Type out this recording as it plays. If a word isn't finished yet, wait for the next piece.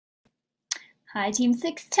Hi, Team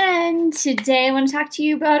 610. Today I want to talk to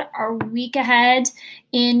you about our week ahead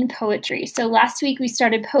in poetry. So last week we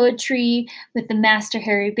started poetry with the master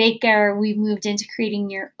Harry Baker. We moved into creating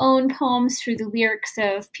your own poems through the lyrics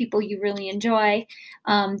of people you really enjoy.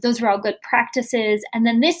 Those were all good practices. And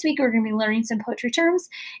then this week we're going to be learning some poetry terms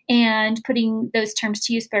and putting those terms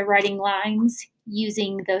to use by writing lines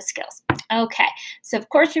using those skills. Okay, so of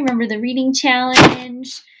course remember the reading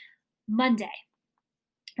challenge. Monday,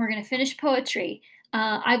 we're going to finish poetry.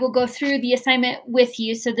 I will go through the assignment with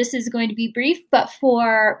you, so this is going to be brief, but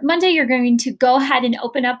for Monday, you're going to go ahead and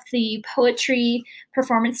open up the poetry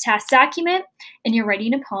performance task document, and you're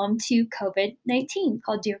writing a poem to COVID-19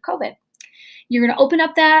 called Dear COVID. You're going to open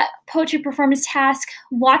up that poetry performance task,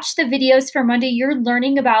 watch the videos for Monday. You're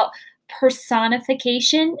learning about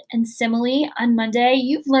personification and simile on Monday.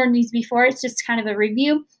 You've learned these before. It's just kind of a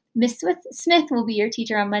review. Miss Smith will be your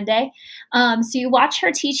teacher on Monday. So you watch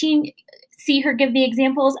her teaching, see her give the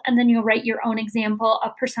examples, and then you'll write your own example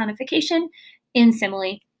of personification in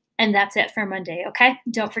simile. And that's it for Monday, okay?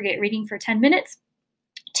 Don't forget reading for 10 minutes.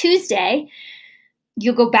 Tuesday,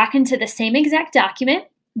 you'll go back into the same exact document.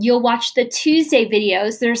 You'll watch the Tuesday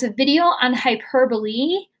videos. There's a video on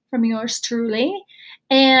hyperbole from yours truly,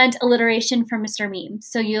 and alliteration from Mr. Meme.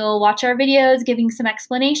 So you'll watch our videos giving some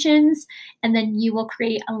explanations, and then you will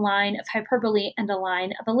create a line of hyperbole and a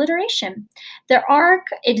line of alliteration. There are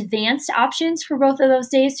advanced options for both of those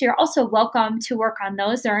days, so you're also welcome to work on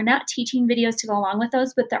those. There are not teaching videos to go along with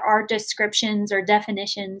those, but there are descriptions or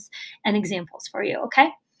definitions and examples for you, okay?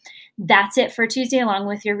 That's it for Tuesday along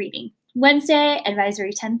with your reading. Wednesday,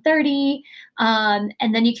 advisory 10:30,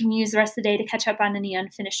 and then you can use the rest of the day to catch up on any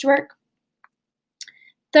unfinished work.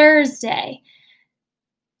 Thursday,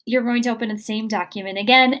 you're going to open the same document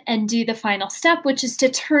again and do the final step, which is to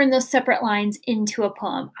turn those separate lines into a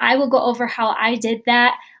poem. I will go over how I did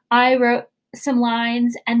that. I wrote some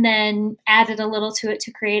lines and then added a little to it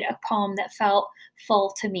to create a poem that felt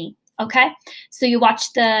full to me. Okay, so you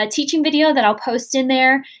watch the teaching video that I'll post in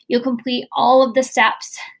there. You'll complete all of the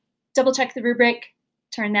steps, double check the rubric,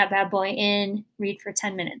 turn that bad boy in, read for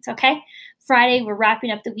 10 minutes, okay? Friday, we're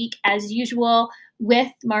wrapping up the week as usual with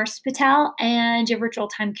Mars Patel and your virtual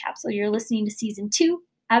time capsule. You're listening to season 2,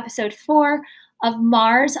 episode 4 of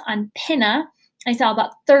Mars on Pinna. I saw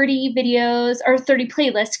about 30 videos or 30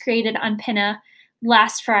 playlists created on Pinna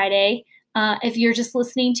last Friday. If you're just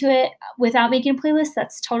listening to it without making a playlist,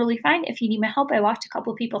 that's totally fine. If you need my help, I walked a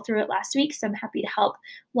couple people through it last week, so I'm happy to help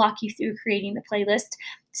walk you through creating the playlist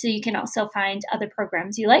so you can also find other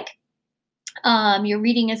programs you like. Your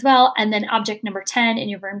reading as well, and then object number 10 in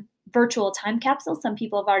your virtual time capsule. Some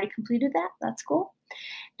people have already completed that. That's cool.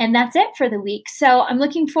 And that's it for the week. So I'm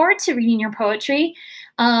looking forward to reading your poetry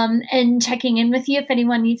and checking in with you if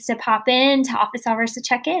anyone needs to pop in to office hours to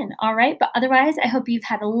check in. All right. But otherwise, I hope you've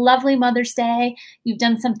had a lovely Mother's Day. You've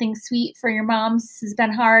done something sweet for your moms. This has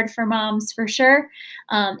been hard for moms for sure,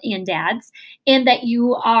 and dads, and that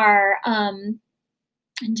you are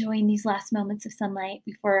enjoying these last moments of sunlight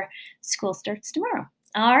before school starts tomorrow.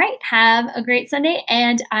 All right. Have a great Sunday,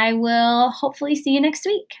 and I will hopefully see you next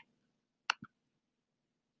week.